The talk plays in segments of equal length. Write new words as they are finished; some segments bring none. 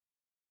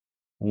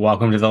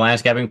Welcome to the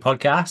Landscaping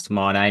Podcast.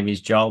 My name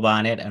is Joel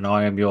Barnett and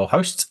I am your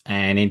host.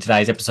 And in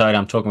today's episode,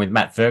 I'm talking with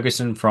Matt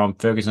Ferguson from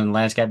Ferguson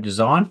Landscape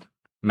Design.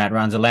 Matt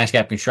runs a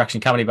landscape construction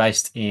company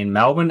based in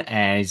Melbourne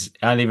and is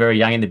only very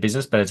young in the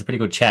business, but it's a pretty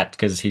good chat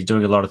because he's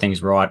doing a lot of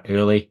things right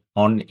early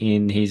on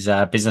in his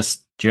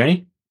business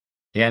journey.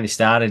 He only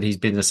started his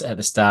business at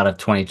the start of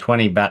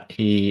 2020, but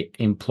he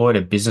employed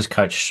a business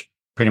coach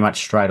pretty much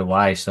straight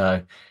away.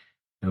 So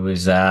it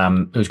was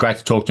great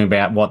to talk to him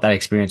about what that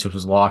experience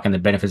was like and the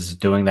benefits of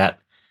doing that.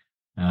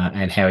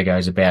 And how he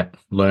goes about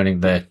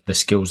learning the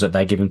skills that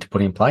they give him to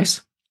put in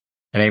place.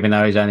 And even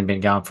though he's only been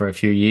going for a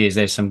few years,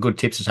 there's some good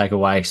tips to take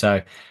away.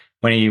 So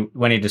when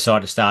he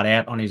decided to start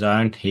out on his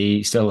own,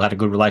 he still had a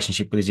good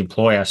relationship with his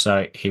employer.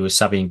 So he was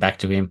subbing back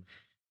to him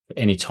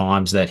any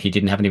times that he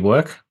didn't have any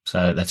work.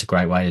 So that's a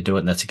great way to do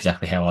it. And that's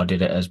exactly how I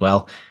did it as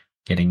well.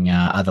 Getting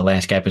other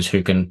landscapers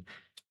who can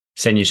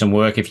send you some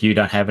work if you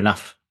don't have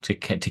enough to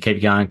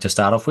keep going to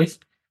start off with.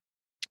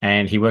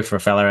 And he worked for a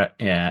fella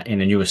in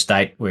a new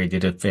estate where he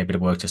did a fair bit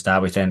of work to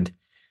start with, and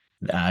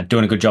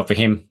doing a good job for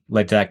him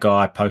led to that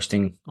guy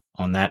posting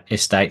on that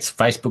estate's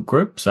Facebook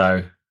group.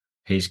 So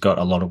he's got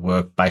a lot of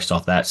work based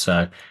off that.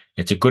 So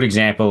it's a good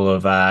example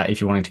of if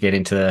you're wanting to get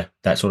into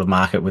that sort of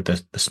market with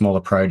the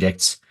smaller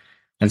projects,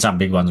 and some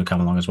big ones will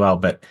come along as well.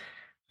 But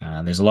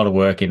there's a lot of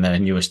work in the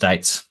new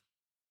estates,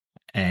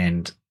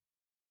 and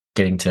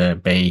getting to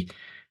be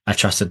a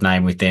trusted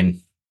name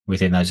within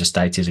those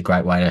estates is a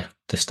great way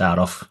to start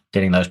off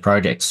getting those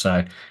projects.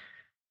 So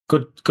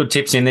good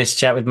tips in this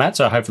chat with Matt.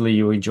 So hopefully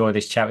you enjoy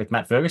this chat with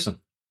Matt Ferguson.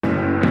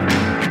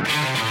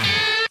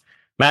 Matt,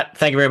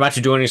 thank you very much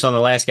for joining us on the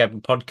Landscaping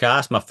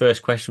Podcast. My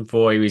first question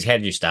for you is, how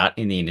did you start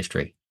in the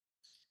industry?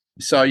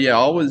 So,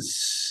 I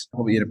was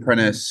probably an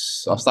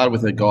apprentice. I started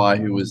with a guy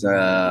who was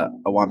a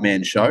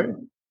one-man show,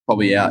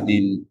 probably out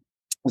in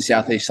the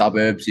southeast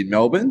suburbs in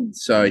Melbourne.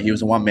 So he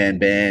was a one-man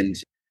band.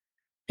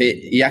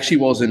 He actually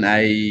wasn't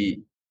a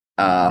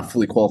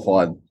fully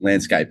qualified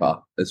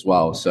landscaper as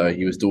well. So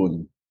he was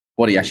doing,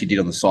 what he actually did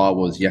on the side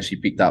was he actually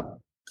picked up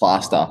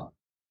plaster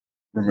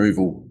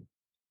removal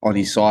on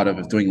his side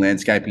of doing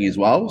landscaping as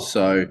well.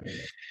 So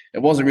it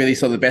wasn't really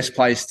sort of the best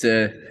place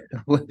to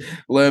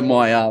learn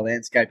my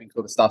landscaping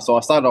sort of stuff. So I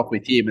started off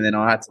with him, and then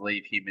I had to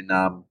leave him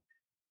and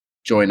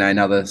join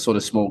another sort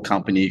of small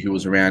company who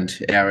was around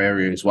our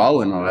area as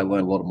well. And I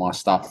learned a lot of my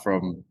stuff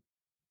from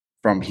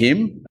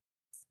him.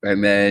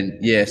 And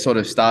then, sort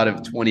of start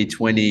of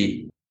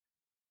 2020.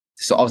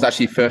 So I was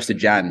actually 1st of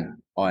Jan.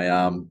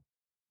 I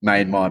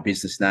made my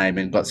business name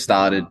and got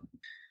started.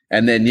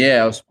 And then,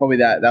 I was probably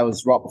that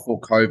was right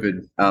before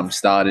COVID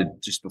started,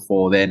 just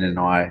before then. And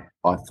I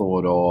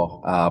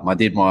thought, I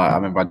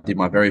remember I did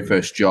my very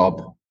first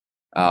job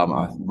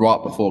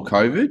right before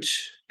COVID.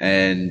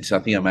 And I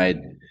think I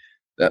made,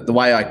 the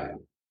way I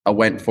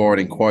went for it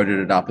and quoted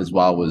it up as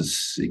well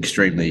was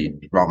extremely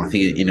wrong. I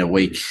think in a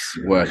week's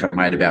work, I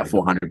made about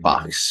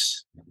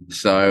 $400.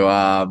 So,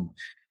 I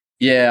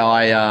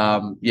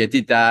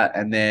did that.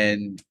 And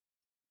then,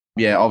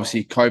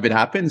 obviously COVID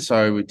happened.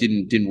 So it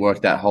didn't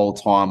work that whole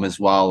time as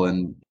well.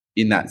 And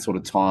in that sort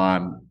of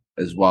time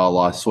as well,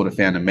 I sort of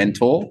found a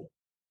mentor.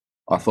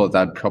 I thought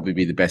that'd probably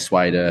be the best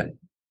way to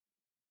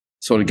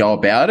sort of go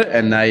about it.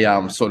 And they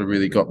sort of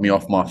really got me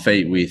off my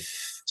feet with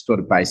sort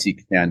of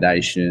basic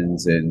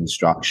foundations and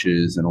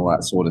structures and all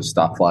that sort of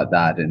stuff like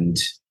that. And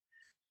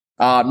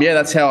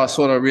that's how I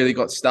sort of really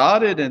got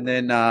started. And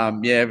then,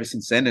 ever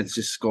since then, it's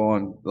just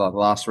gone, like the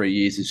last 3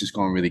 years, it's just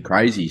gone really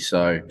crazy.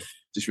 So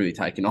just really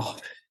taken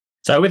off.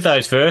 So with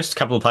those first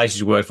couple of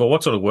places you worked for,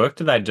 what sort of work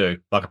did they do?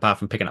 Like apart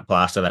from picking up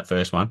plaster, that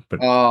first one? They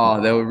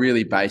were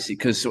really basic,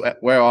 because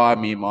where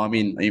I'm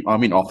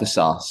in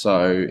officer.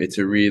 So it's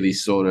a really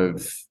sort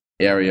of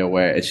area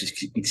where it's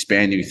just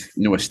expanding with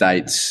new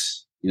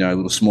estates,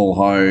 little small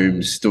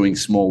homes, doing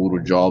small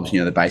little jobs,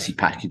 the basic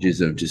packages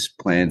of just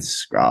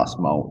plants, grass,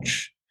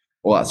 mulch,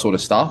 all that sort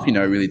of stuff,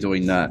 really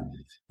doing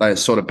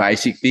those sort of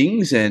basic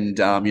things. And,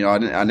 I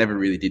never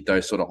really did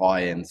those sort of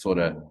high-end sort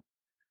of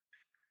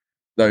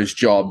those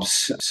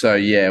jobs. So,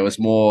 it was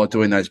more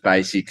doing those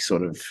basic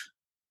sort of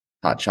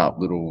touch-up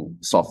little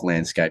soft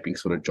landscaping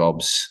sort of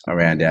jobs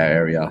around our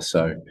area.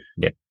 So,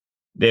 yeah,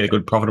 they're the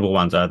good profitable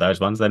ones, are those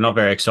ones. They're not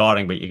very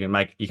exciting, but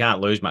you can't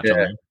lose much on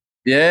them.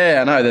 Yeah,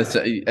 I know.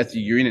 That's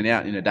you're in and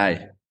out in a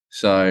day.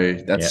 So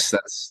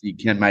that's you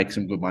can make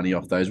some good money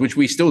off those, which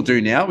we still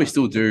do now. We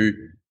still do,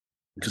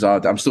 because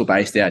I'm still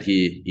based out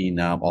here in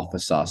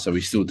Officer, so we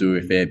still do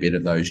a fair bit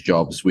of those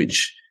jobs.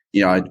 Which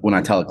when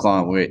I tell a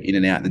client we're in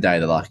and out in a day,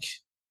 they're like,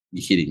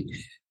 "You're kidding,"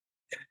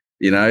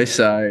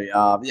 So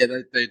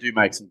they do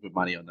make some good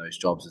money on those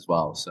jobs as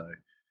well. So,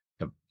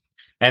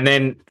 and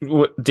then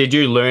did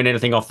you learn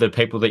anything off the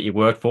people that you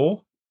worked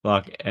for,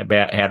 like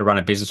about how to run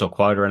a business or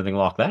quote or anything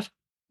like that?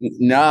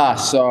 Nah,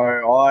 so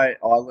I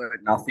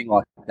learned nothing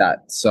like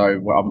that. So I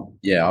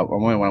went out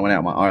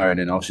on my own,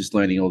 and I was just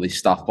learning all this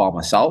stuff by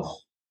myself.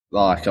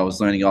 Like I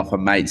was learning off a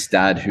mate's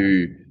dad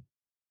who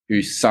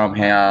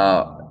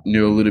somehow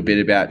knew a little bit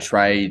about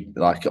trade,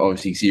 like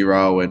obviously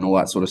zero and all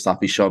that sort of stuff.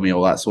 He showed me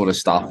all that sort of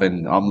stuff,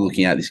 and I'm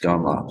looking at this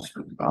going like,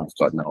 I've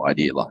got no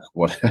idea like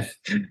what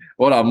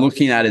what I'm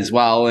looking at as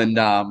well. And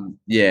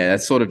yeah,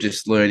 that's sort of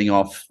just learning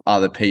off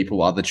other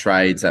people, other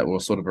trades that were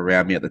sort of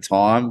around me at the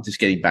time, just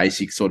getting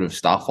basic sort of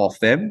stuff off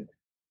them.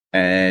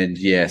 And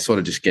yeah, sort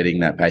of just getting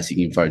that basic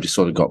info just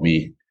sort of got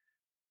me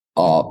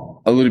a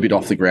little bit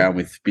off the ground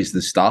with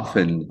business stuff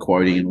and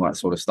quoting and all that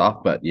sort of stuff.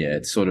 But yeah,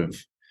 it's sort of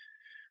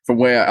from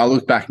where I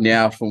look back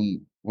now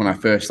from when I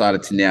first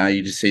started to now,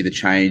 you just see the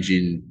change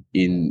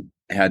in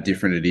how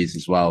different it is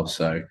as well.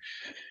 So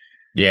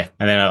yeah,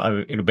 and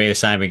then it'll be the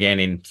same again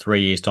in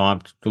 3 years'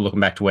 time, looking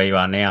back to where you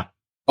are now.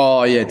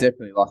 oh yeah,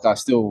 definitely. Like I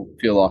still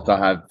feel like I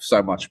have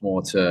so much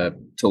more to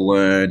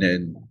learn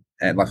and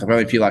like I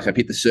really feel like I've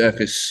hit the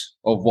surface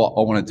of what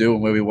I want to do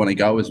and where we want to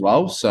go as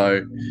well.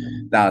 So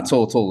it's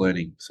all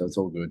learning. So it's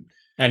all good.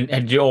 And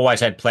had you always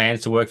had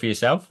plans to work for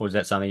yourself, or was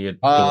that something you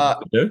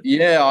do?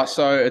 Yeah,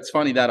 so it's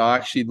funny that I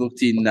actually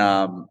looked in.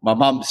 My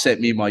mum sent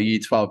me my Year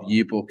 12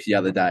 yearbook the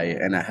other day,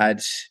 and it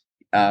had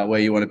where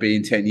you want to be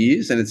in 10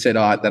 years, and it said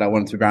that I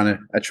wanted to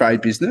run a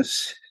trade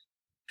business.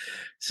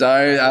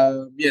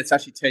 So yeah, it's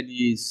actually 10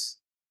 years.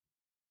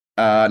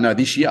 No,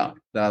 this year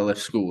that I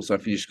left school. So I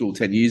finished school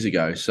 10 years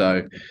ago.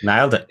 So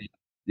Nailed it.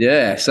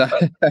 yeah, so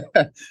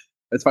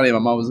it's funny. My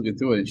mum was looking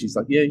through it, and she's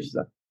like, yeah,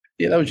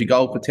 that was your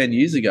goal for 10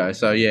 years ago.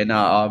 So yeah,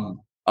 no,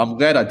 I'm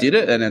glad I did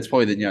it, and it's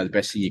probably the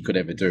best thing you could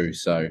ever do.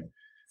 So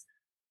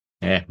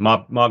yeah,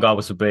 my goal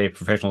was to be a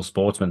professional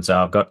sportsman, so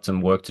I've got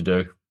some work to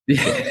do. With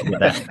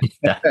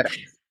that.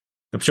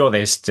 I'm sure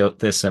there's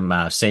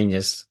some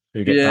seniors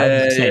who get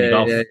paid.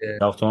 Senior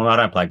golf tournament. I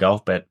don't play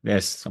golf, but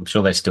yes, I'm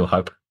sure there's still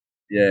hope.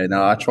 Yeah,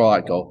 no, I try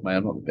at golf, mate.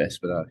 I'm not the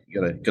best, but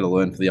you gotta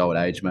learn for the old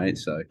age, mate.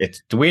 So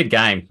it's a weird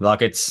game.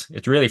 Like it's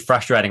really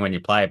frustrating when you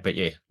play it, but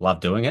you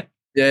love doing it.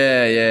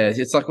 Yeah.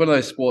 It's like one of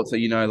those sports that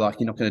like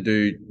you're not going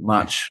to do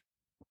much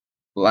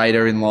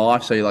later in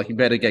life, so you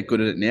better get good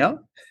at it now.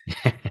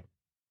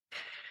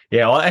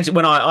 Yeah, well, actually,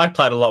 when I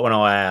played a lot when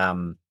I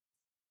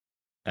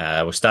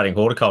was studying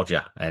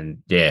horticulture, and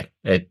yeah,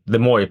 the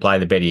more you play,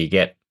 the better you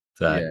get.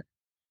 So, yeah.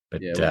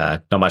 But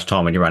not much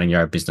time when you're running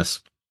your own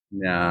business.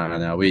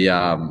 No,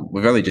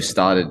 we've only just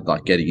started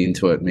like getting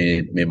into it, me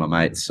and my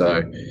mates.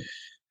 So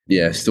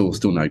yeah, still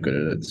no good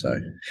at it. So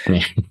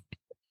yeah.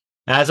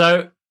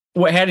 So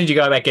how did you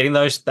go about getting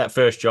that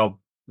first job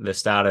at the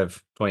start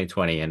of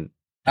 2020?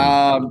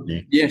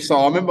 Yeah, so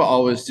I remember I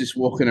was just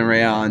walking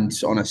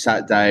around on a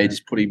Saturday,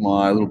 just putting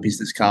my little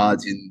business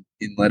cards in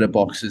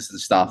letterboxes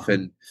and stuff.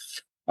 And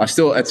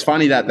it's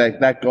funny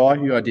that guy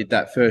who I did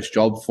that first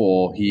job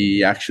for,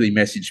 he actually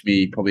messaged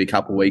me probably a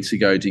couple of weeks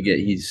ago to get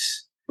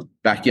his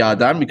backyard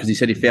done because he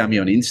said he found me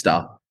on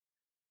Insta.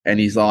 And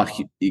he's like,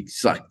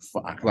 fuck,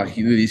 like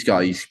this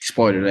guy, he's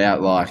exploded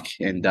out like.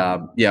 And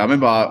yeah, I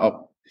remember I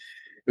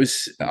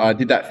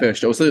did that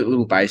first job. It was a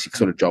little basic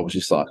sort of job. It was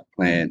just like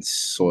plants,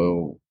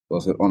 soil. I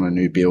was on a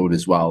new build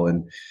as well.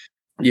 And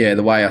yeah,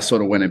 the way I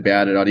sort of went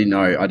about it, I didn't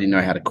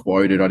know how to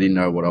quote it. I didn't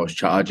know what I was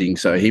charging.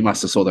 So he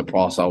must have saw the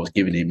price I was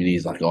giving him, and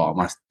he's like, "Oh, I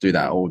must do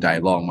that all day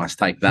long. Must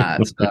take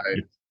that." So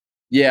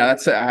yeah,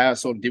 that's how I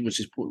sort of did, was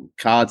just put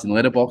cards in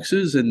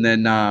letterboxes, and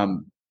then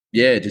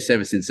yeah, just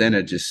ever since then,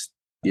 it just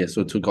sort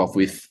of took off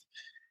with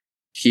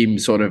him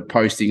sort of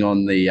posting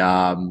on the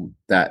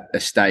that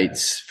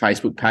estate's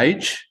Facebook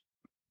page,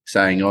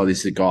 saying, "Oh,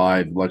 this is a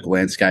guy, local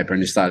landscaper,"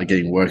 and just started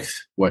getting work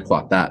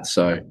like that.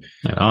 So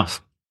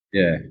nice.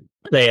 Yeah.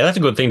 Yeah, that's a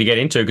good thing to get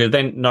into, because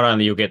then not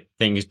only you'll get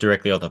things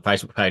directly off the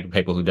Facebook page from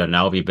people who don't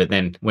know of you, but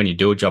then when you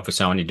do a job for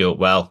someone, you do it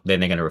well, then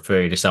they're going to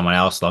refer you to someone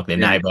else, like their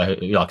neighbour,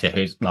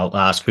 they'll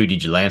ask, who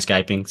did your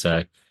landscaping?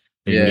 So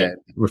you can get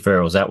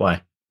referrals that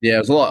way. Yeah, it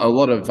was a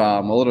lot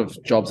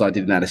of jobs I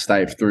did in that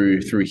estate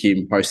through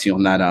him posting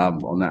on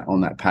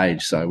that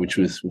page, so which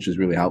was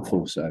really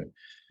helpful. So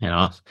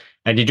nice.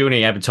 And do you do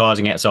any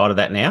advertising outside of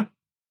that now?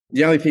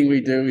 The only thing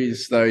we do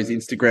is those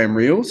Instagram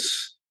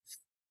reels,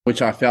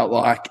 which I felt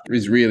like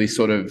is really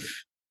sort of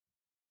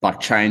like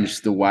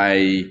changed the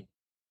way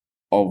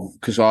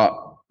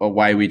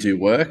we do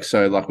work.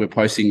 So like we're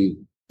posting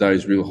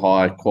those real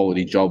high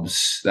quality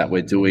jobs that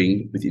we're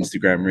doing with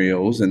Instagram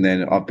reels, and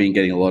then I've been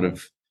getting a lot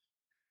of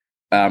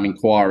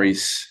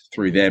inquiries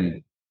through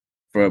them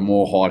for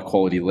more high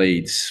quality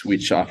leads,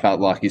 which I felt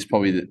like is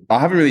probably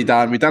we've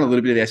done a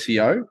little bit of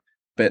SEO,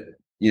 but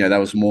that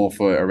was more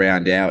for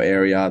around our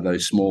area,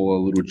 those smaller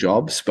little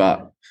jobs.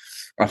 But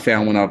I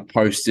found when I've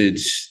posted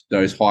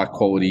those high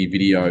quality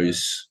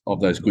videos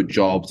of those good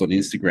jobs on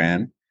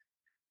Instagram,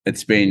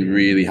 it's been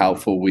really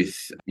helpful with,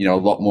 a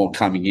lot more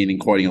coming in and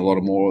quoting a lot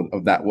of more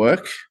of that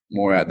work,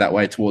 more out that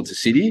way towards the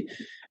city.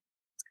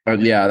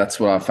 And yeah, that's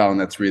what I found.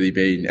 That's really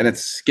been, and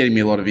it's getting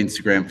me a lot of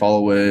Instagram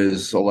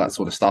followers, all that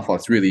sort of stuff.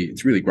 Like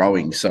it's really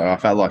growing. So I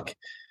felt like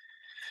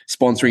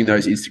sponsoring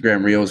those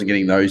Instagram reels and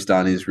getting those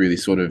done is really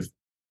sort of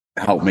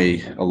helped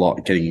me a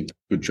lot getting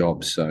good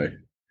jobs. So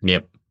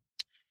yep.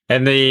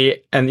 And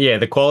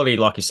the quality,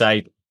 like you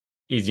say,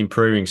 is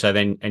improving. So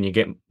then, and you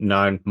get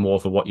known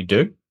more for what you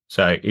do.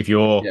 So if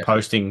you're Yeah.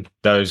 posting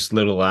those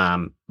little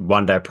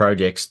one day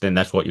projects, then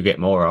that's what you get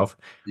more of.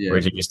 Yeah.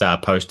 Whereas if you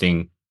start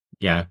posting,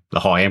 the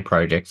high end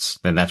projects,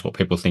 then that's what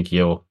people think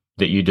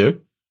that you do.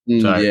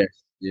 So Yeah. Yeah.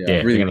 yeah,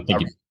 they're going to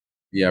think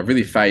I've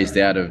really phased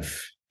out of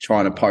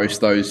trying to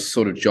post those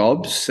sort of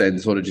jobs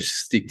and sort of just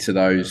stick to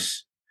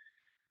those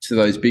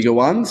bigger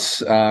ones,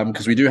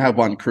 because we do have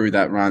one crew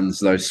that runs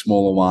those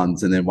smaller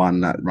ones and then one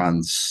that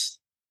runs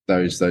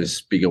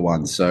those bigger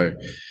ones. So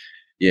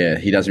yeah,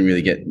 he doesn't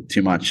really get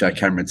too much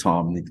camera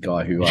time. The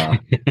guy who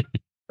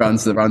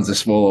runs the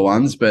smaller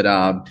ones, but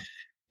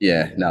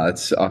yeah, no,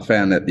 I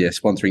found that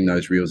sponsoring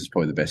those reels is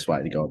probably the best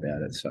way to go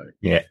about it. So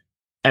yeah.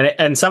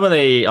 And some of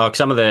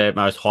the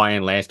most high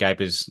end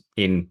landscapers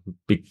in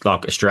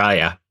like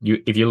Australia,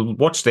 if you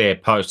watch their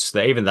posts,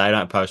 even they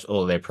don't post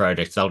all of their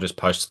projects, they'll just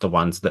post the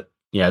ones that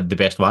the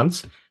best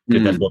ones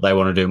because that's what they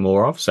want to do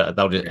more of. So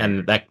they'll just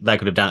and they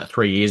could have done it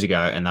 3 years ago,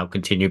 and they'll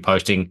continue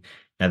posting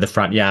the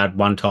front yard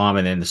one time,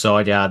 and then the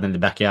side yard, then the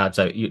backyard.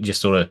 So you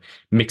just sort of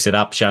mix it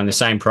up, showing the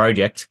same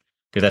project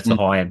because that's the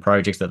high end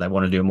projects that they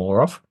want to do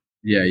more of.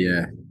 Yeah.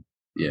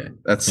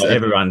 That's So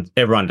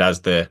everyone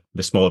does the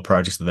smaller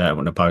projects that they don't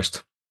want to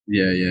post.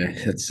 yeah.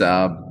 It's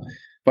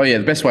but yeah,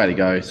 the best way to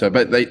go. So,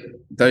 but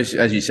those,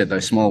 as you said,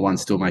 those small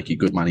ones still make you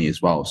good money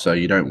as well. So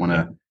you don't want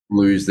to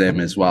lose them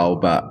as well.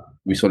 But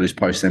we sort of just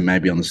post them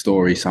maybe on the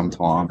story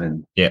sometime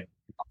and stuff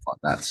like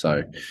that.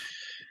 So,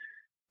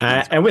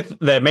 and with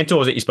the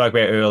mentors that you spoke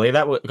about earlier,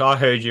 I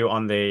heard you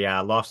on the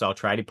Lifestyle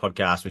Trading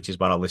podcast, which is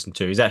what I listened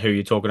to. Is that who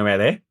you're talking about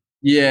there?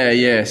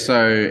 yeah.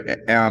 So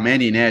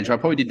Andy and Edge, I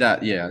probably did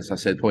that. Yeah, as I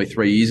said, probably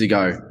 3 years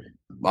ago.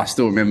 I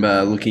still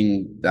remember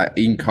looking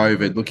in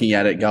COVID, looking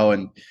at it,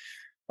 going,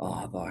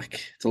 "Oh,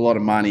 like it's a lot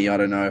of money. I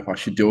don't know if I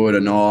should do it or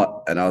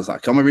not." And I was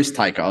like, "I'm a risk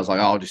taker." I was like,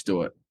 "I'll just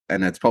do it."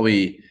 And it's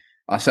probably,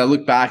 I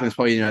look back and it's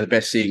probably the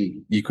best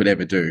thing you could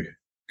ever do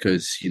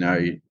because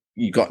I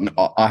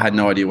had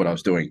no idea what I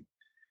was doing,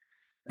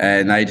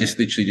 and they just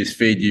literally just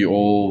feed you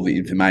all the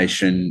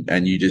information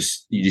and you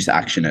just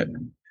action it,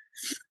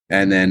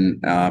 and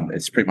then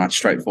it's pretty much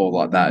straightforward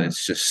like that.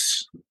 It's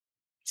just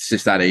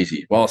that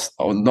easy. Well,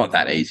 not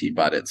that easy,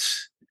 but At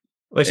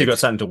least you've got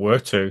something to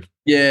work to.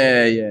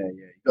 Yeah.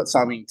 You've got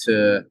something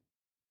to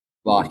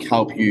like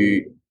help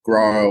you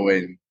grow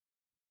and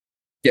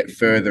get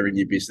further in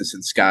your business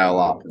and scale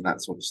up and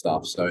that sort of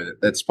stuff. So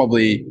that's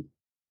probably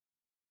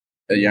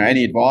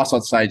any advice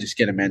I'd say, just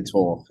get a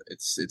mentor.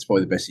 It's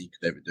probably the best thing you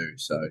could ever do.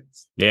 So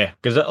yeah,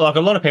 because like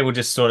a lot of people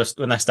just sort of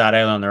when they start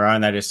out on their own,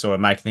 they just sort of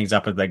make things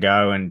up as they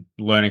go and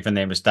learning from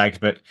their mistakes.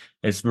 But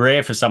it's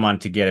rare for someone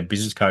to get a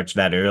business coach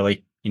that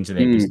early into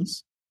their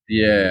business.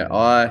 Yeah,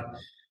 I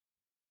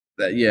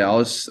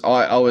was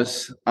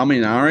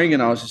umming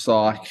and I was just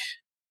like,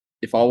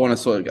 if I want to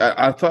sort of,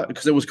 I thought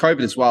because it was COVID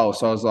as well,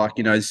 so I was like,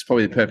 this is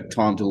probably the perfect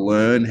time to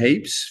learn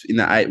heaps in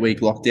that 8-week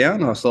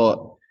lockdown. I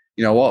thought,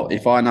 you know what,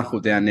 if I knuckle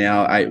down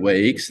now 8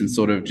 weeks and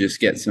sort of just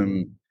get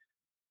some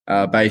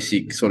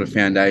basic sort of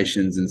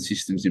foundations and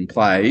systems in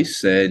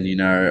place, and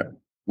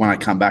when I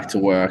come back to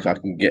work, I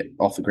can get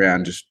off the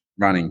ground just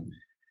running.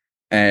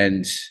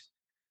 And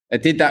I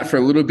did that for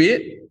a little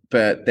bit,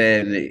 but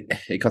then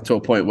it got to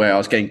a point where I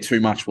was getting too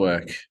much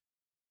work,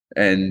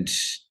 and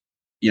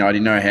I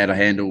didn't know how to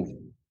handle.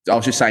 I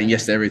was just saying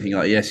yes to everything,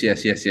 like yes,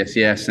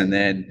 and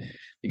then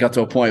it got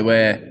to a point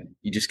where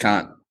you just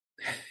can't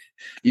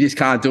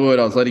do it.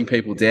 I was letting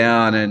people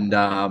down, and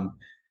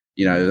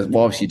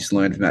obviously just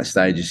learn from that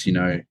stage,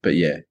 But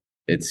yeah,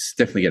 it's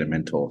definitely get a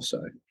mentor. So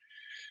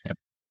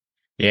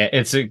yeah,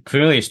 it's a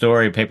familiar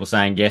story of people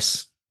saying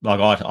yes. Like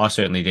I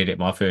certainly did it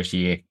my first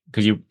year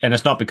and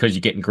it's not because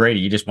you're getting greedy.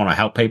 You just want to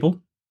help people,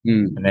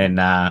 and then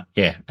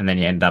and then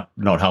you end up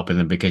not helping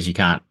them because you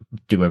can't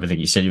do everything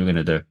you said you were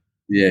going to do.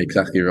 Yeah,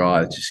 exactly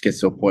right. It just gets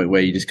to a point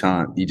where you just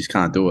can't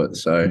do it.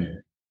 So,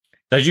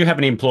 did you have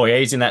any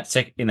employees in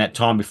that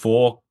time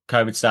before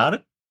COVID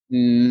started?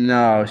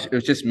 No, it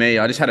was just me.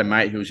 I just had a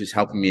mate who was just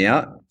helping me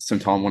out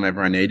sometime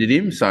whenever I needed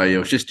him. So it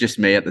was just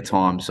me at the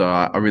time. So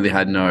I really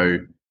had no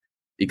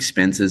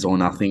expenses or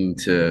nothing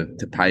to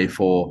pay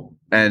for.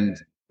 And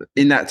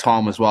in that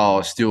time as well, I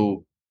was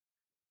still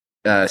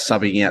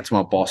subbing out to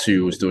my boss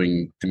who was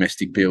doing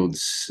domestic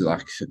builds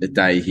like a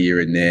day here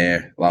and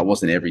there. Like it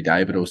wasn't every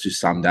day, but it was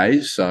just some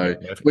days. So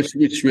which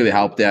really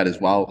helped out as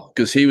well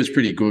because he was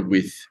pretty good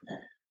with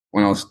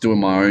when I was doing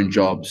my own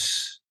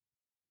jobs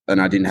and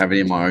I didn't have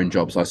any of my own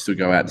jobs. I still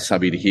go out to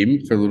subby to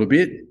him for a little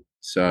bit.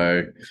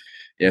 So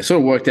yeah, it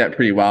sort of worked out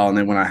pretty well. And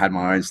then when I had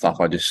my own stuff,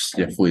 I just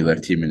fully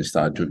left him and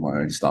started doing my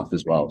own stuff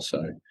as well.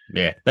 So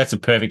yeah, that's a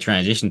perfect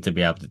transition to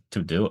be able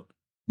to do it.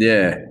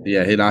 Yeah.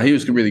 He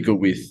was really good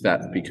with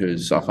that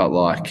because I felt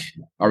like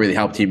I really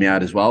helped him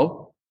out as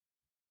well,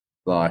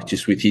 like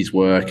just with his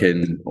work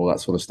and all that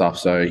sort of stuff.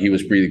 So he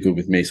was really good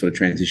with me sort of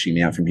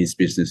transitioning out from his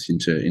business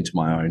into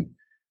my own.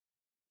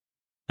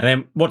 And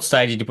then what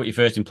stage did you put your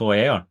first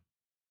employee on?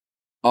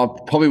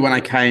 Probably when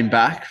I came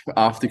back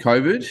after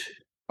COVID,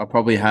 I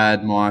probably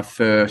had my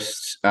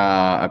first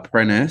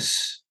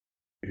apprentice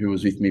who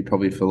was with me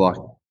probably for like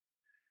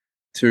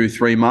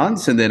 2-3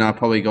 months, and then I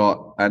probably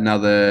got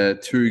another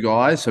 2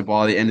 guys. So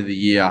by the end of the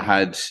year, I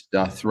had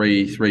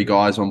three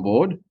guys on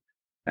board,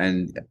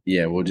 and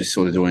yeah, we're just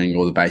sort of doing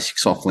all the basic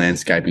soft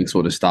landscaping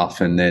sort of stuff.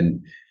 And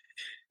then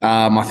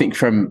I think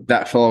from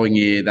that following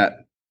year,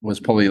 that was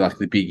probably like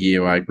the big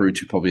year where I grew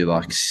to probably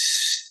like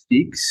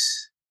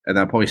 6, and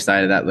I probably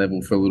stayed at that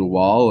level for a little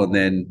while, and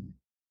then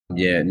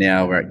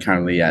now we're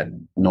currently at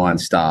 9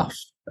 staff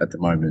at the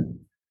moment.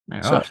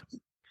 All So right.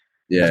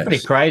 yeah, That's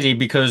pretty crazy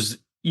because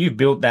you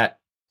built that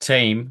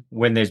team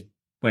when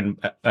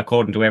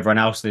according to everyone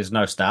else, there's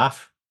no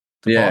staff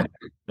to yeah. find.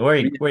 Where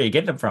are you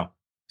getting them from?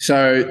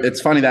 So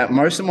it's funny that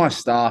most of my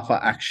staff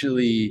are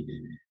actually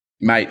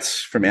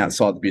mates from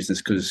outside the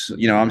business because,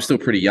 I'm still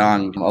pretty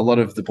young. A lot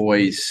of the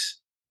boys,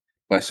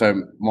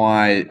 so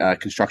my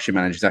construction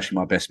manager is actually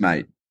my best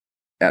mate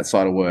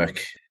outside of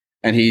work.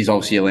 And he's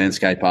obviously a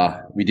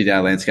landscaper. We did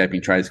our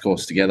landscaping trades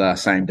course together,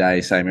 same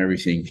day, same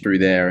everything through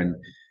there. And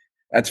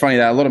it's funny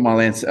that a lot of my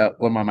mates are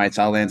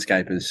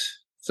landscapers.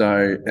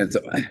 So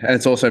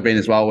it's also been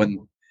as well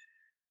when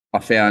I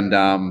found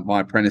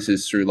my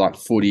apprentices through like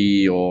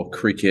footy or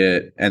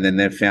cricket, and then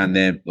they've found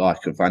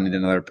like if I need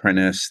another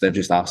apprentice, they've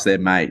just asked their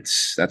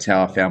mates. That's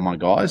how I found my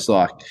guys.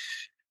 But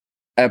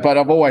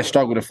I've always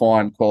struggled to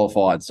find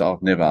qualified, so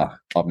I've never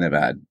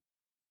had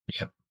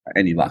Yep.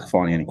 any luck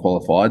finding any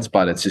qualifieds.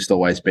 But it's just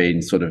always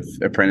been sort of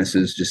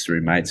apprentices just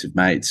through mates of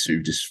mates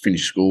who just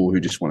finished school,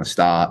 who just want to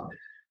start,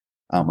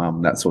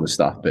 that sort of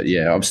stuff. But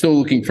yeah, I'm still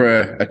looking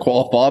for a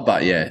qualified.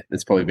 But yeah,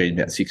 it's probably been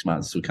about 6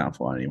 months, still can't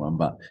find anyone.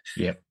 But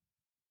Yeah.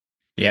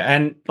 Yeah,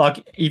 and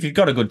like if you've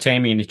got a good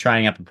team and you're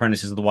training up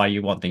apprentices the way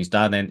you want things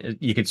done, then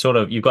you could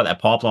you've got that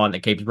pipeline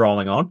that keeps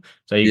rolling on.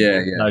 So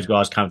those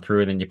guys come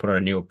through, and then you put on a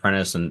new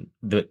apprentice, and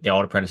the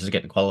old apprentice is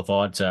getting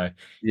qualified. So if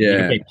you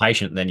can be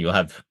patient, then you'll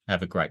have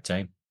a great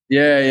team.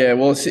 Yeah.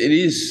 Well, it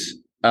is,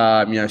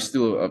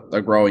 still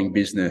a growing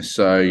business.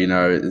 So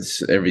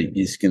it's you're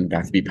going to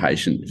have to be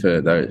patient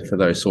for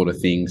those sort of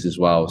things as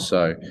well.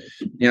 So,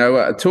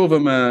 2 of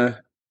them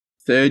are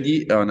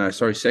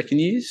second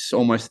years,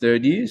 almost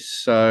third years.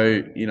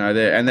 So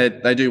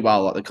they do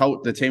well. Like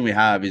the team we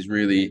have is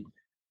really,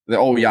 they're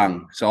all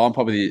young. So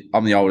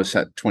I'm the oldest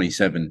at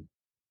 27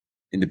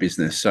 in the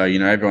business. So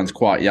everyone's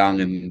quite young,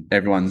 and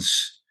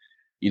everyone's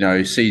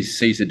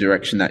sees the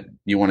direction that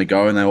you want to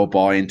go, and they all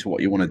buy into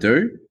what you want to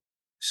do.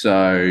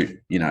 So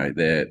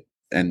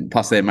and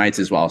plus they're mates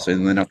as well, so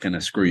they're not going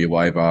to screw you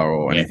over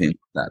or anything like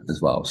that as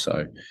well.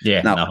 So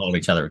they'll hold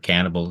each other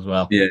accountable as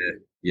well.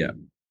 Yeah.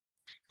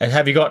 And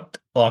have you got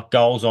like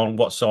goals on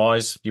what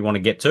size you want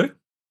to get to?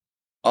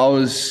 I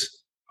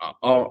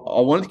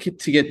wanted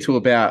to get to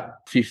about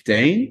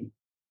 15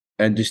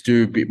 and just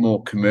do a bit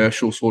more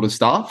commercial sort of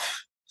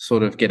stuff,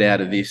 sort of get out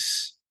of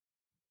this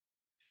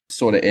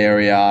sort of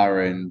area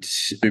and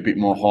do a bit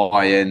more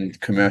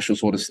high-end commercial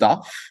sort of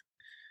stuff.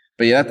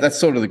 But yeah, that's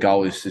sort of the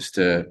goal, is just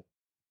to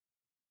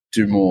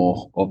do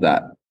more of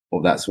that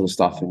sort of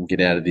stuff and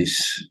get out of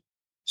this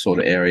sort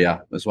of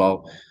area as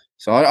well.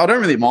 So I don't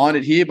really mind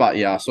it here, but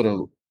yeah,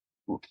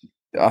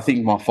 I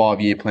think my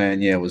 5-year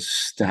plan,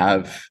 was to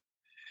have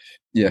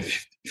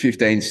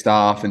 15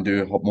 staff and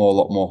do a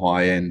lot more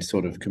high-end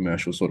sort of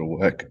commercial sort of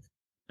work.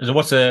 So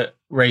what's the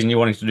reason you're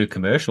wanting to do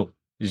commercial?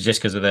 Is it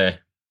just because of the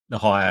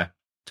higher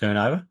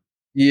turnover?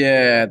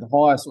 Yeah, the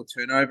higher sort of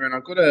turnover, and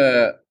I've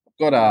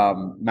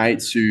got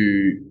mates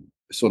who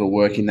sort of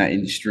work in that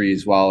industry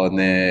as well, and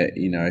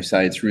they're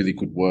say it's really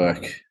good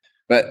work.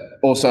 But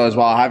also as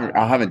well,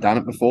 I haven't done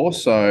it before,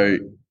 so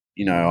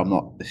I'm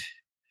not.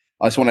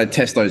 I just want to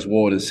test those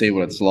waters, see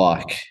what it's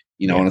like.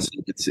 I want to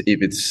see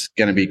if it's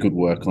going to be good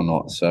work or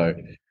not. So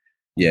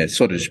yeah,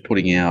 sort of just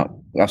putting out.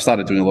 I've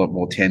started doing a lot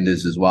more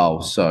tenders as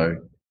well. So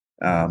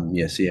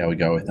see how we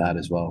go with that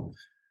as well.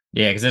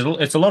 Yeah, because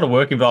it's a lot of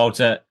work involved.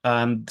 Some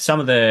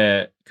of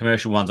the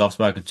commercial ones I've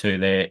spoken to,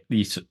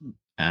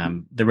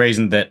 the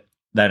reason that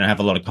they don't have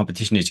a lot of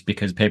competition is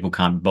because people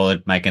can't be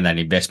bothered making that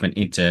investment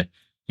into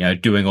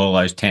doing all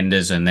those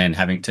tenders and then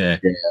having to.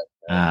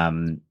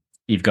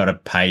 You've got to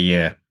pay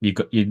you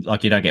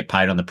don't get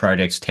paid on the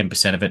projects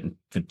 10% of it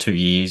for 2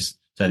 years.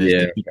 So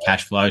there's big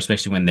cash flow,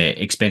 especially when they're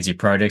expensive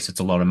projects.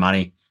 It's a lot of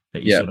money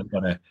that you sort of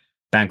got to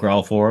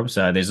bankroll for them.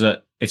 So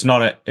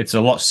it's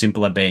a lot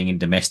simpler being in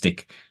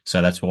domestic.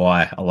 So that's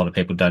why a lot of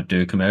people don't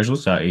do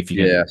commercials. So if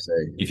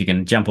you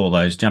can jump into all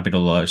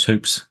those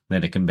hoops,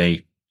 then it can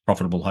be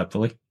profitable,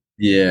 hopefully.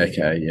 Yeah.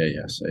 Okay.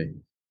 Yeah. I see.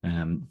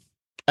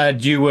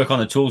 Do you work on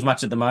the tools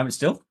much at the moment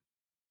still?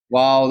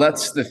 Well,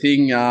 that's the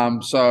thing.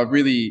 So I've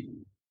really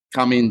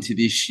come into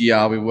this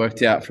year. We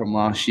worked out from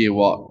last year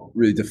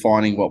really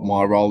defining what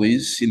my role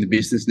is in the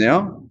business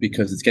now,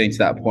 because it's getting to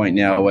that point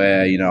now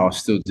where, I'm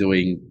still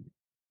doing,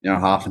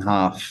 half and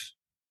half.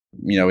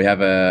 We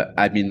have a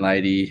admin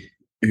lady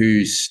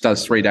who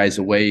does 3 days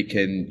a week,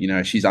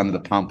 and, she's under the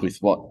pump with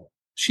what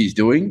she's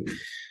doing.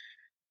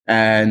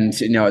 And,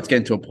 it's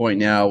getting to a point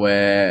now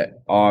where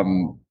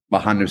I'm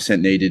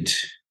 100% needed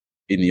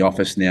in the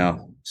office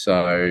now.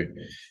 So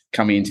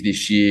coming into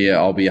this year,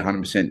 I'll be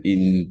 100%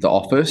 in the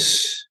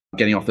office,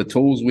 getting off the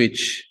tools,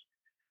 which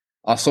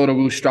I sort of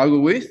will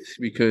struggle with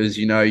because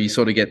you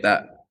sort of get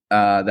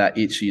that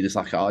itch. You're just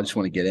like, oh, I just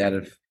want to get out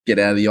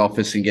of the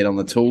office and get on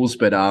the tools.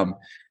 But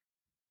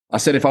I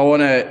said if I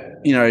want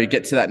to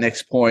get to that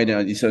next point,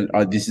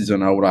 this is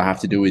what I have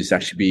to do is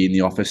actually be in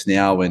the office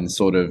now and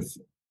sort of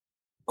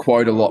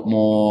quote a lot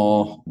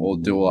more or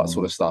do all that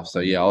sort of stuff.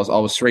 So yeah, I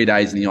was 3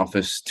 days in the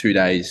office, 2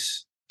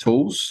 days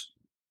tools.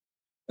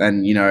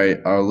 And,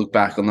 I look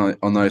back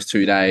on those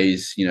 2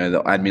 days,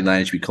 the admin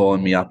lady should be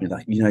calling me up and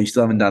like, you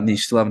still haven't done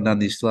this, still haven't done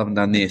this, still haven't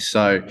done this.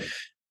 So,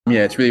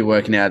 yeah, it's really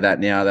working out that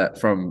now that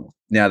from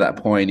now that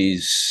point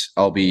is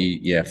I'll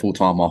be,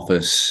 full-time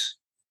office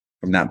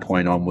from that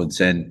point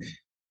onwards. And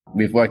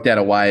we've worked out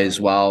a way as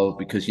well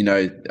because,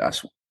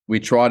 we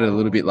tried it a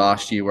little bit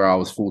last year where I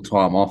was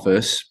full-time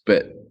office,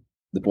 but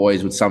the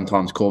boys would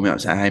sometimes call me up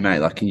and say, hey, mate,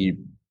 like, can you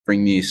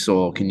bring this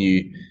or can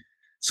you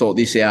sort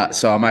this out?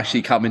 So I'm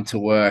actually coming to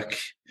work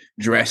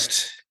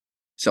dressed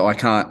so I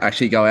can't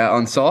actually go out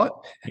on site.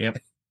 Yep.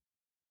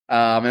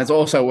 And it's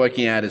also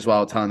working out as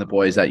well, telling the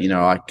boys that,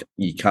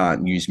 you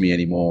can't use me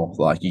anymore.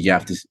 Like you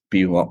have to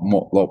be a lot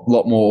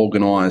more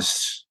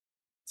organised.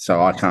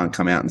 So I can't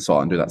come out on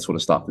site and do that sort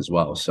of stuff as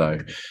well. So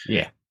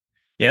yeah,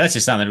 that's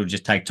just something that will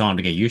just take time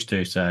to get used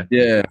to. So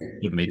yeah, it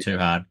wouldn't be too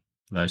hard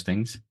for those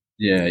things.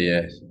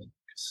 Yeah.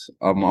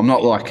 I'm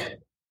not like,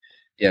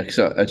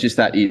 because it's just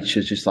that itch.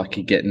 It's just like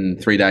you're getting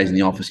 3 days in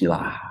the office and you're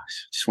like, I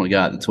just want to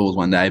go out the tools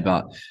one day.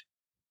 But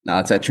no,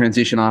 it's that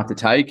transition I have to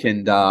take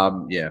and,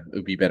 it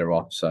would be better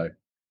off. So,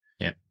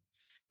 yeah.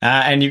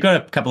 And you've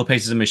got a couple of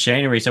pieces of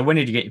machinery. So when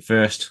did you get your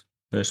first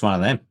one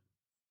of them?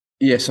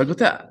 Yeah, so I got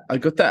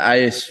that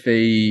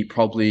ASV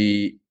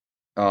probably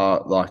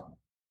like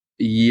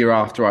a year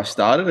after I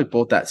started. I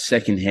bought that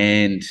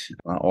secondhand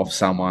off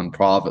someone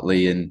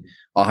privately and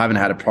I haven't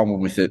had a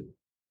problem with it.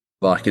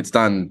 Like it's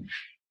done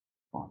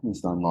like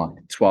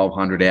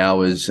 1,200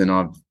 hours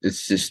and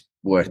it's just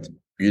worked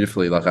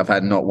beautifully. Like I've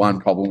had not one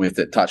problem with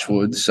it, touch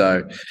wood.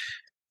 So,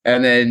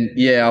 and then,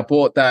 I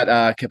bought that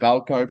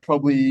Cabalco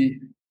probably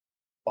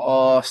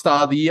start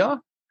of the year,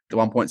 the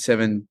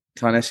 1.7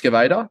 ton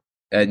excavator.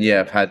 And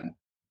I've had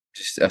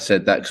I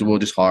said that because we were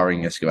just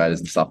hiring excavators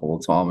and stuff all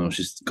the time. And it was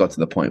just got to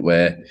the point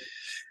where it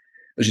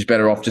was just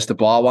better off just to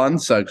buy one.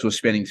 So, because we're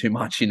spending too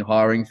much in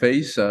hiring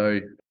fees.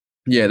 So,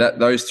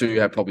 those two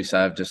have probably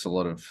saved just a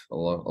lot of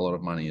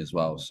money as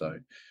well. So,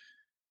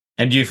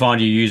 and do you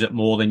find you use it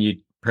more than you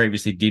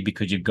previously did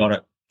because you've got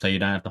it, so you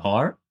don't have to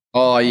hire it?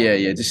 Oh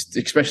yeah, just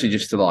especially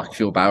just to like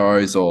fill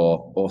barrows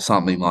or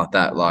something like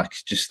that. Like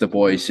just the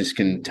boys just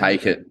can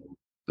take it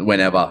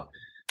whenever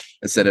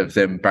instead of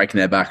them breaking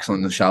their backs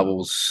on the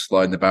shovels,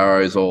 loading the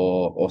barrows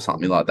or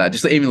something like that.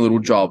 Just even little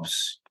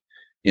jobs,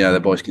 the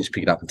boys can just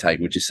pick it up and take,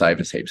 which has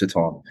saved us heaps of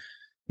time.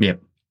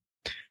 Yep.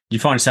 Do you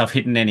find yourself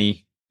hitting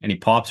any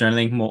pipes or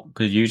anything more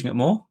because you're using it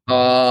more?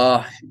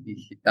 That's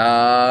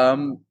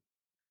a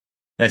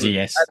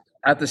yes.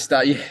 At the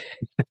start, yeah.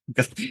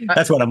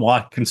 That's one of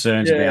my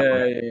concerns about.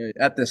 Yeah.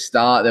 At the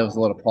start, there was a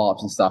lot of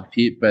pipes and stuff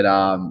hit, but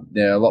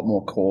they're a lot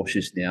more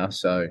cautious now.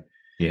 So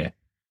yeah,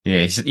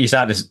 you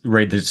start to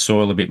read the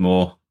soil a bit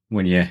more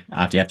when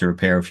after you have to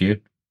repair a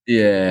few.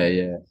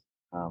 Yeah.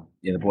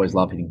 The boys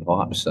love hitting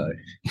pipes, so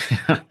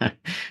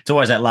it's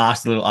always that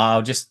last little.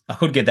 I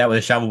could get that with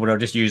a shovel, but I'll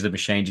just use the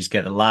machine, just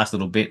get the last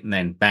little bit, and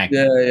then bang.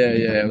 Yeah.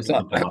 It was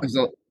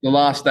the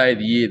last day of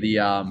the year.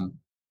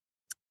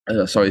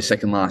 The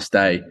second last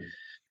day.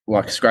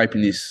 Like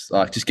scraping this,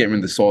 like just getting rid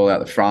of the soil out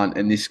the front,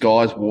 and this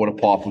guy's water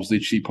pipe was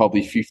literally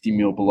probably 50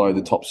 mil below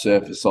the top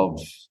surface of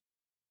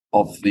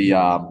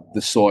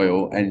the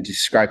soil, and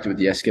just scraped it with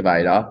the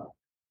excavator,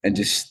 and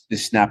just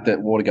snapped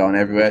it, water going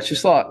everywhere. It's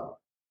just like,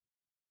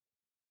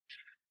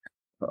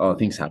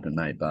 things happen,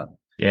 mate. But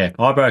yeah,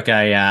 I broke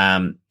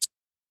a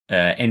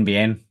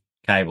NBN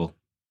cable.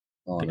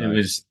 Oh,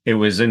 no. It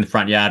was in the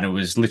front yard, and it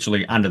was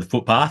literally under the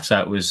footpath, so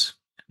it was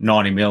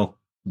 90 mil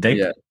deep.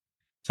 Yeah.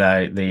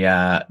 So the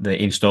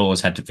installers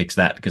had to fix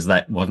that because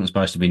that wasn't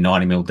supposed to be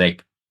 90 mil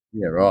deep.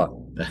 Yeah, right.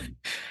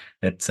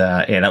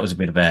 That was a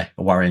bit of a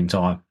worrying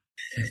time.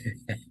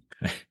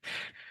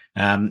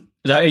 So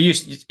are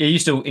you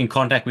still in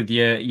contact with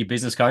your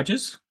business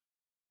coaches?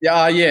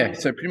 Yeah.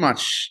 So pretty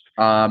much,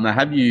 they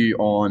have you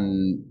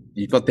on.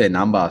 You've got their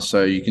number,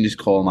 so you can just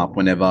call them up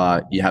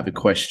whenever you have a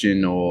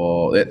question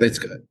or it's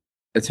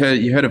heard.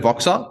 You heard of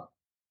Voxer?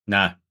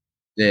 No.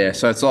 Yeah,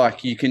 so it's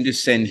like you can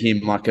just send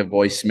him like a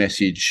voice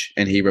message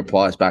and he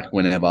replies back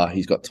whenever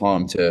he's got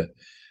time to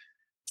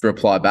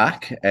reply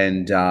back.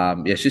 And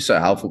it's just so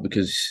helpful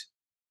because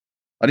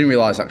I didn't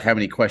realize like how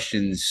many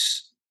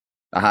questions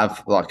I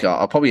have. Like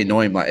I'll probably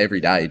annoy him like every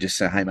day, just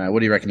say, hey mate, what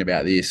do you reckon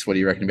about this? What do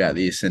you reckon about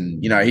this?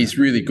 And he's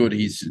really good.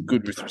 He's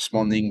good with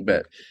responding,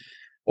 but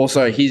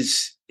also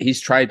his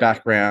trade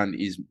background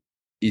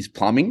is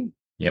plumbing.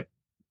 Yep.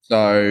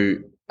 So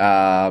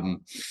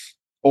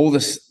all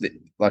this,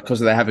 like, because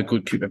they have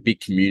a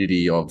big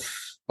community of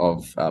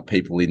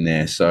people in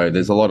there. So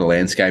there's a lot of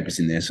landscapers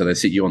in there. So they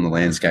sit you on the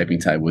landscaping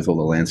table with all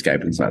the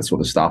landscaping and that sort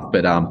of stuff.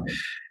 But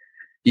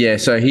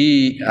so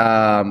he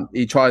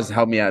tries to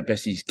help me out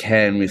best he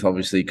can with,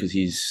 obviously, because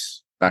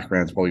he's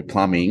background's probably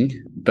plumbing,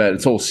 but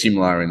it's all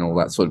similar and all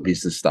that sort of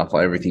business stuff.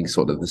 Like everything's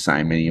sort of the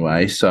same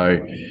anyway. So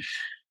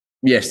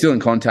yeah, still in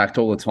contact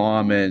all the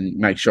time and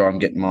make sure I'm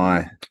getting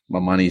my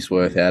money's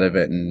worth out of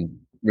it, and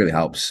really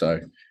helps.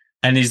 So.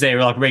 And is there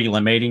like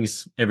regular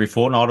meetings every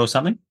fortnight or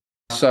something?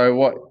 So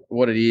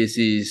what it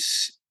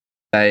is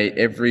they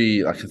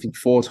every, like, I think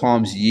 4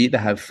 times a year they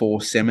have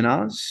 4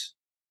 seminars.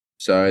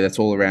 So that's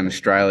all around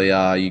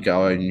Australia. You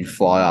go and you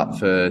fly up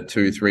for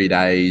 2-3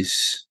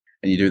 days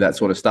and you do that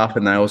sort of stuff.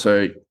 And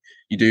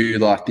you do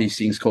like these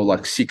things called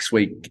like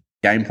 6-week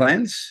game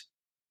plans.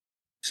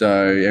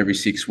 So every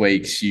 6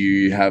 weeks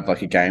you have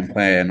like a game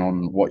plan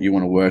on what you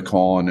want to work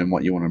on and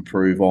what you want to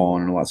improve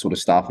on and all that sort of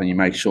stuff. And you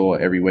make sure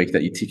every week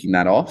that you're ticking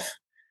that off,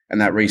 and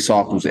that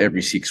recycles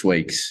every 6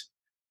 weeks.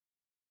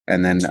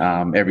 And then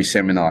every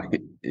seminar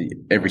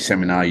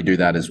you do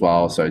that as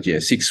well. So yeah,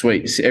 6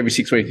 weeks, every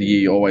 6 weeks of the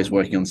year, you're always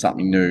working on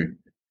something new.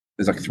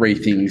 There's like 3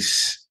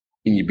 things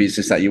in your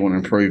business that you want to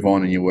improve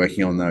on, and you're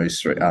working on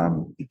those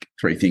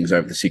 3 things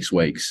over the 6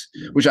 weeks,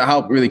 which I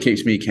hope really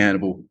keeps me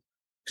accountable,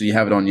 because you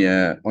have it on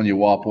your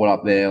whiteboard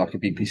up there, like a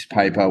big piece of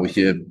paper with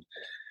your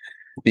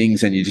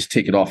things, and you just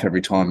tick it off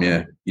every time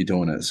you're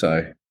doing it.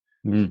 So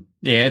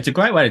yeah, it's a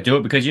great way to do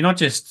it, because you're not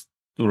just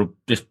sort of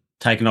just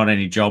taking on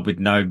any job with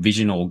no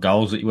vision or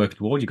goals that you work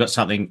toward. You've got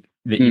something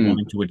that you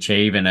want to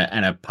achieve and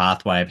a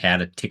pathway of how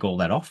to tick all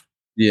that off.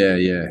 Yeah.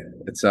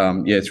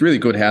 It's really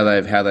good how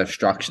they've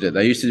structured it.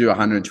 They used to do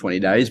 120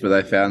 days, but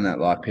they found that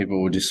like people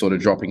were just sort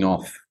of dropping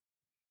off.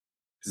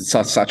 It's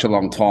such a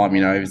long time,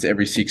 it's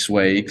every 6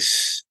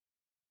 weeks.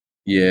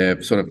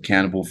 You're sort of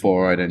accountable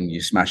for it and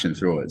you're smashing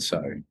through it.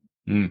 So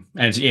and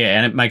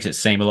it makes it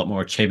seem a lot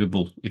more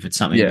achievable if it's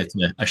something that's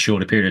a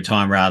shorter period of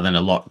time rather than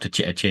a lot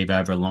to achieve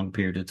over a long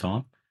period of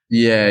time.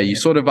 Yeah, you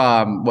sort of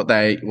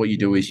what you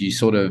do is you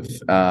sort of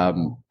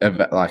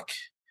like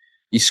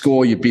you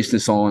score your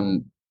business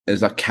on,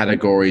 there's like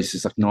categories.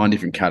 There's like 9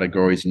 different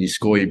categories, and you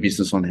score your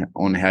business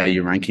on how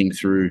you're ranking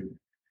through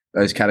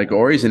those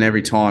categories. And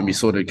every time you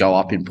sort of go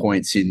up in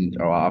points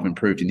I've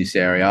improved in this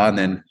area, and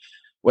then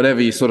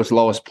whatever your sort of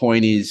lowest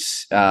point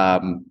is,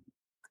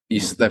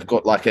 they've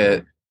got like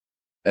a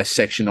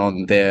section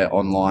on their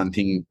online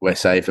thing where,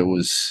 say, if it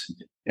was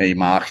your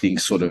marketing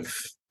sort of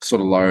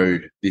low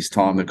this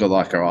time, they've got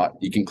like, all right,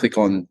 you can click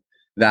on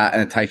that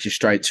and it takes you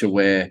straight to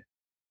where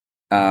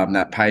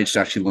that page to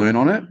actually learn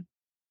on it.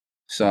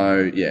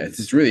 So yeah,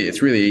 it's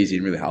really easy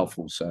and really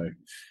helpful. So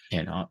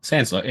yeah, no,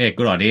 sounds like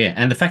good idea.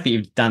 And the fact that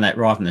you've done that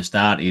right from the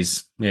start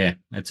is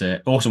it's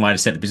an awesome way to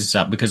set the business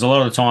up, because a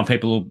lot of the time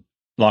people will,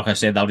 like I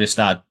said, they'll just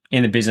start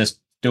in the business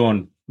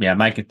doing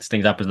making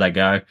things up as they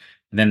go,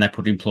 and then they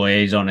put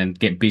employees on and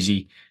get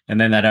busy, and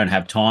then they don't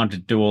have time to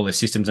do all the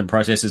systems and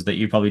processes that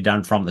you've probably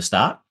done from the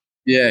start.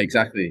 Yeah,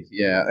 exactly.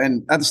 Yeah.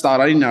 And at the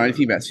start, I didn't know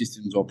anything about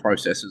systems or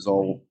processes,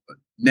 or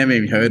never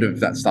even heard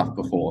of that stuff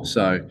before.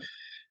 So,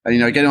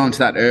 and, getting onto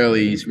that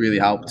early has really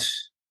helped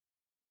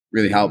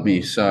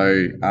me.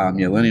 So,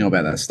 learning all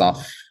about that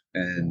stuff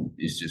and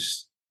it's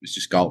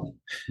just gold.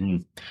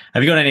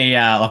 Have you got any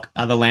like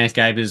other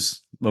landscapers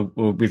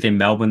within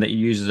Melbourne that you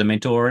use as a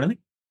mentor or anything?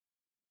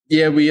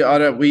 Yeah,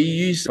 we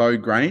use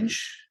Vogue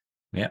Grange.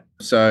 Yeah.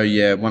 So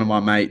yeah, one of my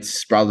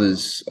mate's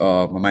brothers,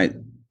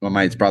 my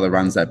mate's brother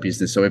runs that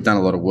business. So we've done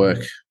a lot of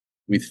work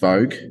with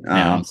Vogue,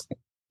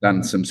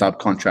 done some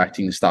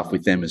subcontracting stuff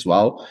with them as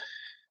well.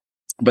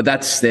 But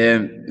that's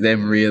them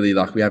really,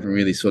 like, we haven't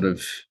really sort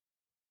of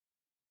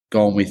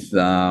gone with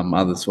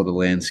other sort of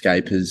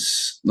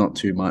landscapers, not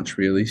too much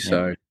really. Yeah.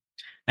 So,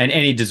 and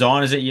any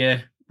designers that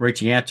you're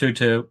reaching out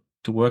to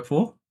work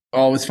for?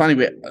 Oh, it's funny.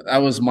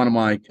 That was one of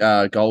my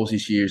goals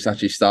this year, is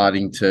actually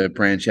starting to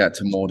branch out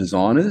to more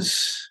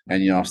designers.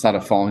 And, I've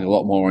started following a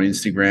lot more on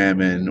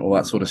Instagram and all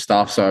that sort of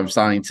stuff. So I'm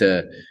starting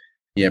to,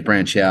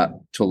 branch out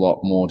to a lot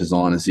more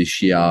designers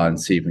this year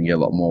and see if we can get a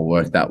lot more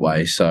work that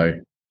way. So,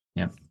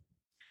 yeah.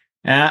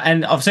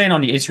 And I've seen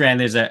on your Instagram,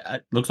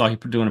 it looks like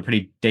you're doing a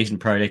pretty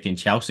decent project in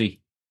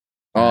Chelsea.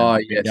 Oh,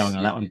 yes. Going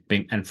on that one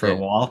and for a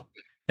while.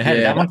 So how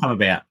did that one come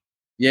about?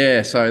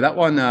 Yeah. So that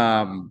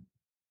one,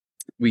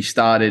 we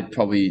started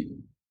probably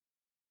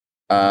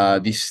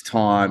this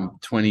time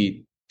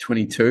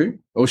 2022.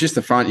 It was just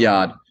the front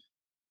yard,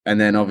 and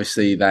then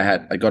obviously they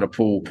got a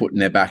pool put in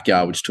their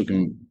backyard, which took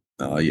them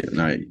a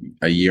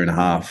year and a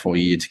half or a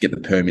year to get the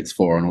permits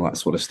for and all that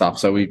sort of stuff.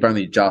 So we've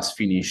only just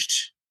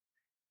finished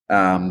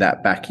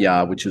that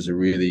backyard, which was a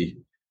really,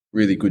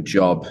 really good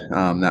job,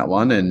 that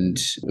one, and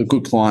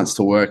good clients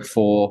to work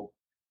for.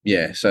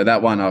 Yeah, so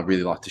that one I'd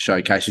really like to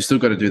showcase. You still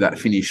got to do that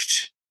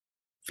finished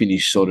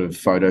sort of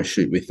photo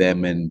shoot with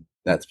them, and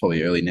that's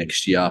probably early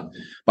next year.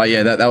 But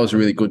yeah, that was a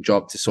really good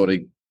job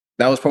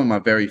that was probably my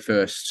very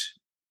first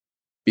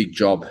big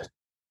job.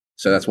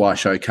 So that's why I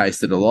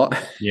showcased it a lot.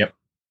 Yep.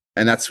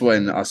 And that's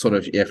when I sort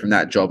of, from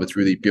that job, it's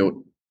really built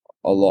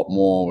a lot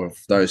more of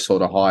those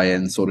sort of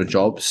high-end sort of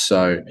jobs.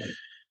 So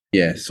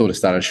yeah, sort of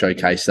started to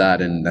showcase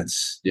that, and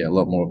that's, a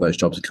lot more of those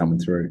jobs are coming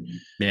through.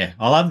 Yeah,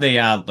 I love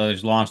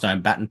those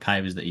limestone batten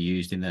pavers that you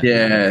used in the.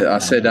 Yeah, I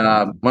said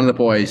one of the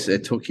boys,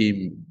 it took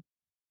him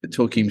it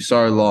took him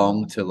so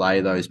long to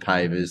lay those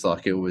pavers.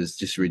 Like, it was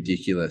just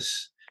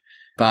ridiculous.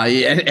 But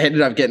he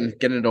ended up getting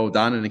it all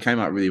done, and it came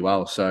out really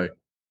well. So,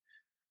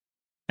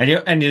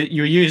 And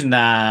you were using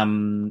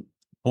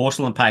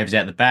porcelain pavers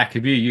out the back.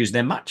 Have you used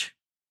them much?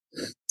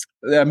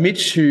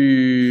 Mitch,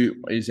 who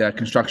is our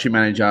construction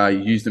manager,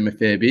 used them a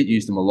fair bit,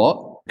 used them a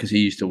lot because he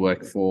used to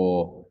work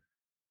for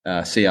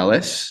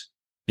CLS.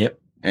 Yep.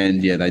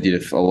 And yeah, they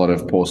did a lot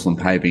of porcelain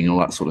paving and all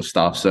that sort of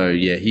stuff. So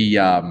yeah, he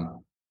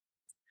done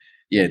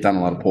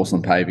a lot of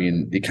porcelain paving,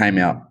 and the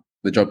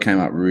job came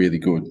out really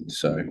good.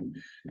 So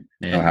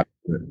Yeah. I'm happy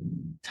with it.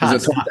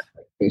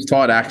 It was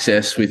tight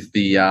access with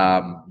the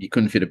you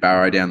couldn't fit a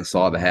barrow down the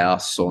side of the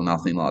house or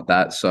nothing like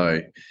that. So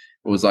it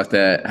was like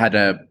they had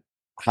a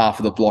half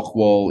of the block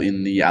wall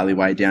in the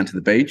alleyway down to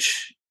the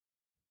beach.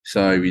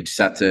 So we just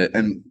had to,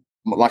 and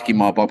lucky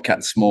my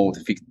Bobcat's small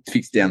to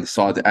fix down the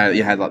side.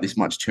 You had like this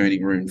much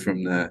turning room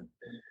from the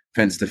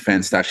fence to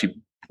fence to actually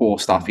pour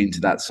stuff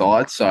into that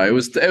side. So it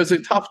was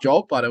a tough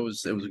job, but it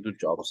was a good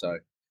job. So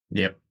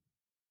yep.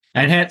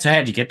 And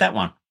how'd you get that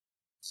one?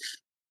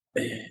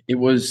 it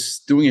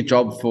was doing a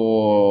job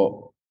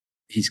for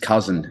his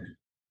cousin.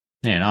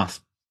 Yeah,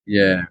 nice.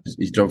 Yeah,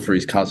 his job for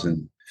his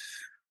cousin.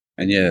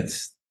 And yeah,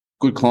 it's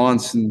good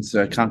clients, and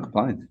so can't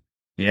complain.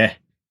 Yeah,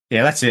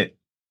 that's it.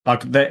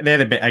 Like they're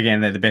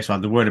the best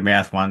ones. The word of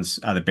mouth ones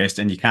are the best,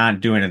 and you can't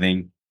do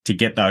anything to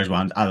get those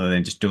ones other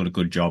than just doing a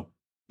good job.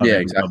 Yeah,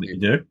 exactly. Job that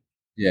you do.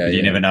 Yeah,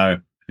 you never know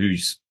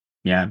whose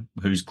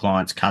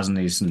client's cousin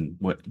is, and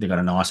they've got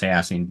a nice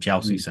house in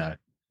Chelsea. So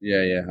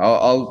yeah.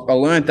 I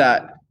learned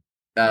that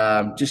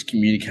just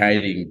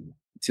communicating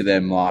to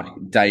them like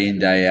day in,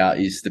 day out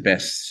is the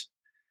best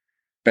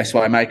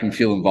way to make them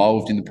feel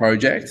involved in the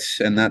project.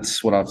 And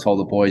that's what I've told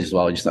the boys as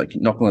well. Just like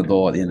knock on the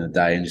door at the end of the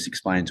day and just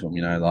explain to them,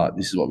 like,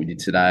 this is what we did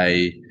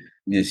today.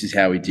 This is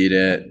how we did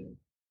it.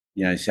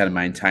 Just how to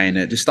maintain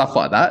it. Just stuff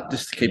like that,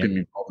 just to keep them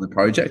involved in the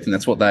project. And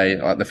that's what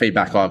the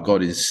feedback I've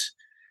got is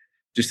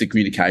just the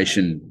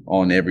communication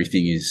on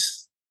everything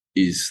is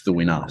the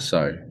winner.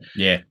 So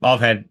yeah, I've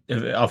heard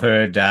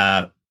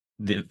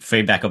the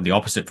feedback of the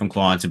opposite from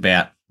clients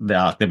about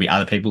there'll be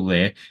other people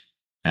there,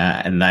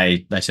 and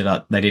they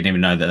said they didn't even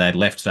know that they'd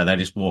left, so they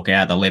just walk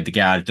out. They'll leave the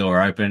garage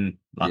door open.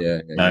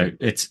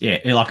 It's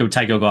like it would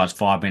take your guys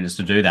 5 minutes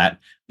to do that.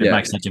 It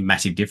makes such a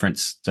massive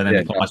difference. So then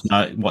the clients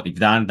know what you've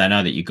done. They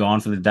know that you're gone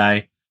for the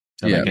day,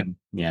 so they can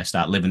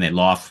start living their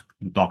life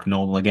like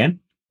normal again.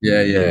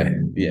 Yeah.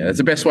 It's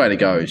the best way to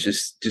go.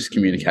 Is just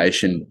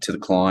communication to the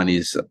client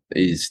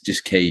is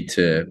just key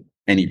to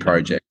any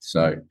project.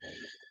 So,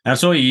 and I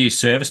saw you use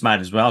ServiceMate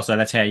as well. So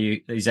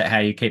is that how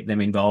you keep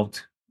them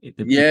involved?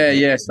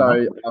 Yeah.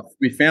 So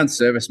we found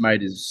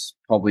ServiceMate is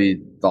probably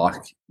like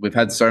we've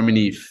had so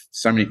many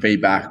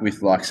feedback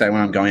with, like, say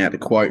when I'm going out to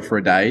quote for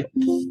a day,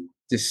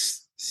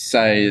 just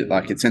say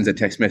like it sends a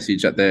text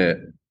message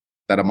that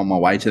I'm on my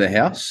way to the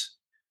house.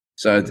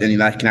 So, and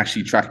they can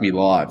actually track me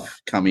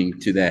live coming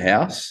to their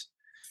house.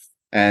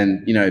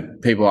 And,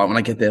 people when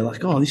I get there,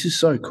 like, oh, this is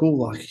so cool.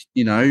 Like,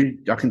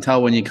 I can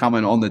tell when you're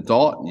coming on the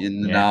dot.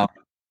 And,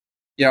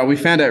 we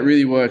found out it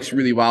really works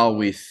really well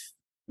with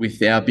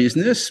our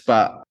business.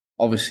 But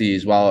obviously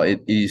as well,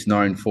 it is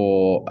known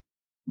for,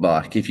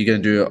 like, if you're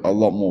going to do a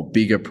lot more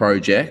bigger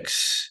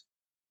projects,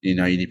 you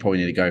probably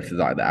need to go for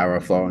like the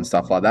arrow flow and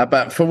stuff like that.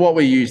 But for what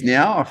we use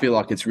now, I feel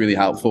like it's really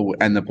helpful,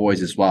 and the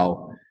boys as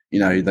well.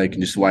 They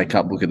can just wake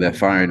up, look at their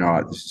phone. All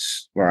right, this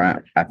is where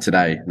I'm at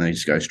today, and they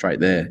just go straight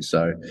there.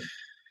 So,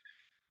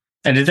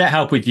 and did that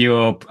help with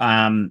your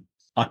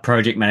like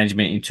project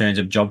management in terms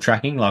of job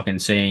tracking, like,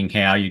 and seeing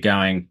how you're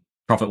going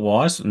profit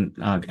wise, and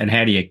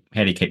how do you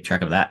keep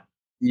track of that?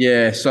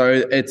 Yeah,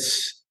 so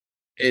it's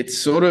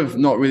sort of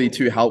not really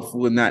too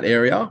helpful in that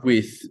area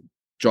with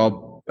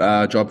job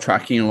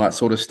tracking and all that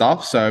sort of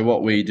stuff. So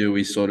what we do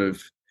is sort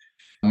of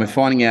we're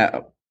finding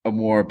out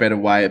a better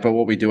way. But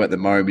what we do at the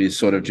moment is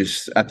sort of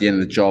just at the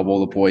end of the job, all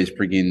the boys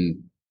bring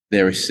in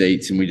their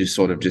receipts, and we just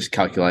sort of just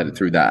calculate it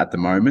through that at the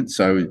moment.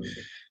 So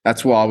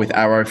that's why with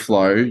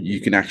Arrowflow,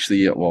 you can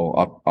actually,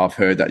 I've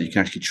heard that you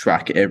can actually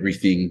track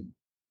everything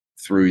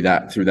through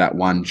that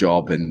one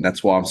job. And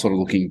that's why I'm sort of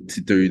looking to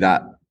do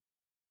that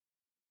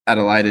at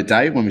a later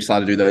date when we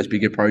start to do those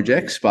bigger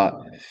projects. But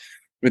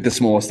with the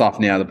smaller stuff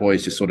now, the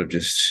boys just sort of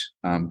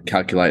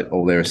calculate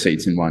all their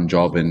receipts in one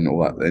job and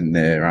all that, and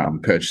their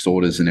purchase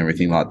orders and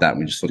everything like that. And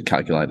we just sort of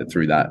calculate it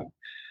through that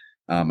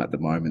at the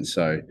moment.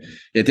 So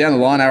yeah, down the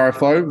line,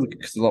 Arrowflow,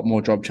 because a lot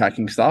more job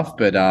tracking stuff,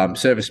 but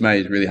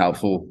ServiceMate is really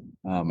helpful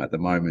at the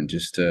moment,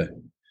 just to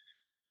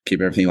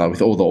keep everything, like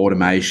with all the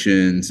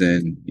automations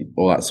and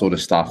all that sort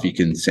of stuff you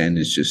can send.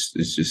 It's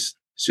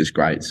just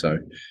great. So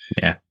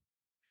yeah.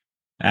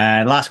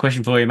 Last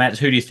question for you, Matt.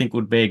 Who do you think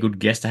would be a good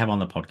guest to have on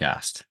the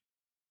podcast?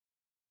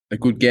 A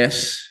good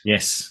guess?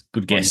 Yes,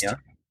 good guest.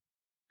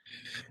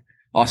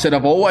 I said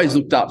I've always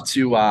looked up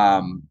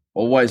to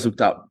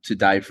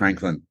Dave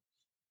Franklin.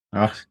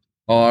 Oh.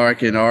 I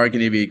reckon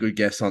he'd be a good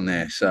guest on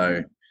there.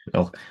 So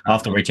I'll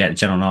have to reach out to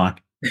Channel 9.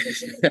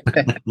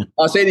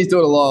 I've seen he's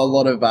doing a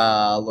lot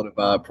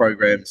of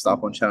program stuff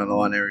on Channel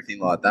 9 and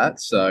everything like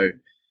that. So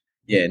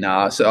yeah,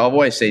 nah. So I've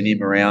always seen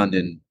him around,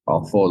 and I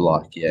thought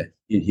like, yeah,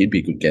 he'd be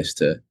a good guest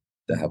to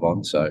have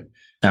on. So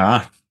All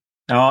right.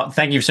 Oh,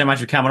 thank you so much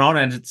for coming on,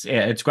 and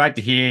it's great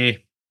to hear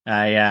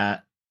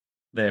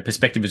the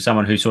perspective of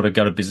someone who sort of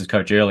got a business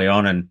coach early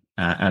on and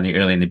only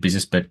early in the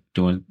business, but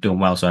doing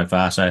well so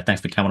far. So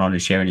thanks for coming on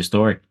and sharing your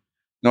story.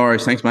 no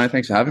worries. Thanks, mate.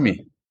 Thanks for having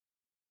me.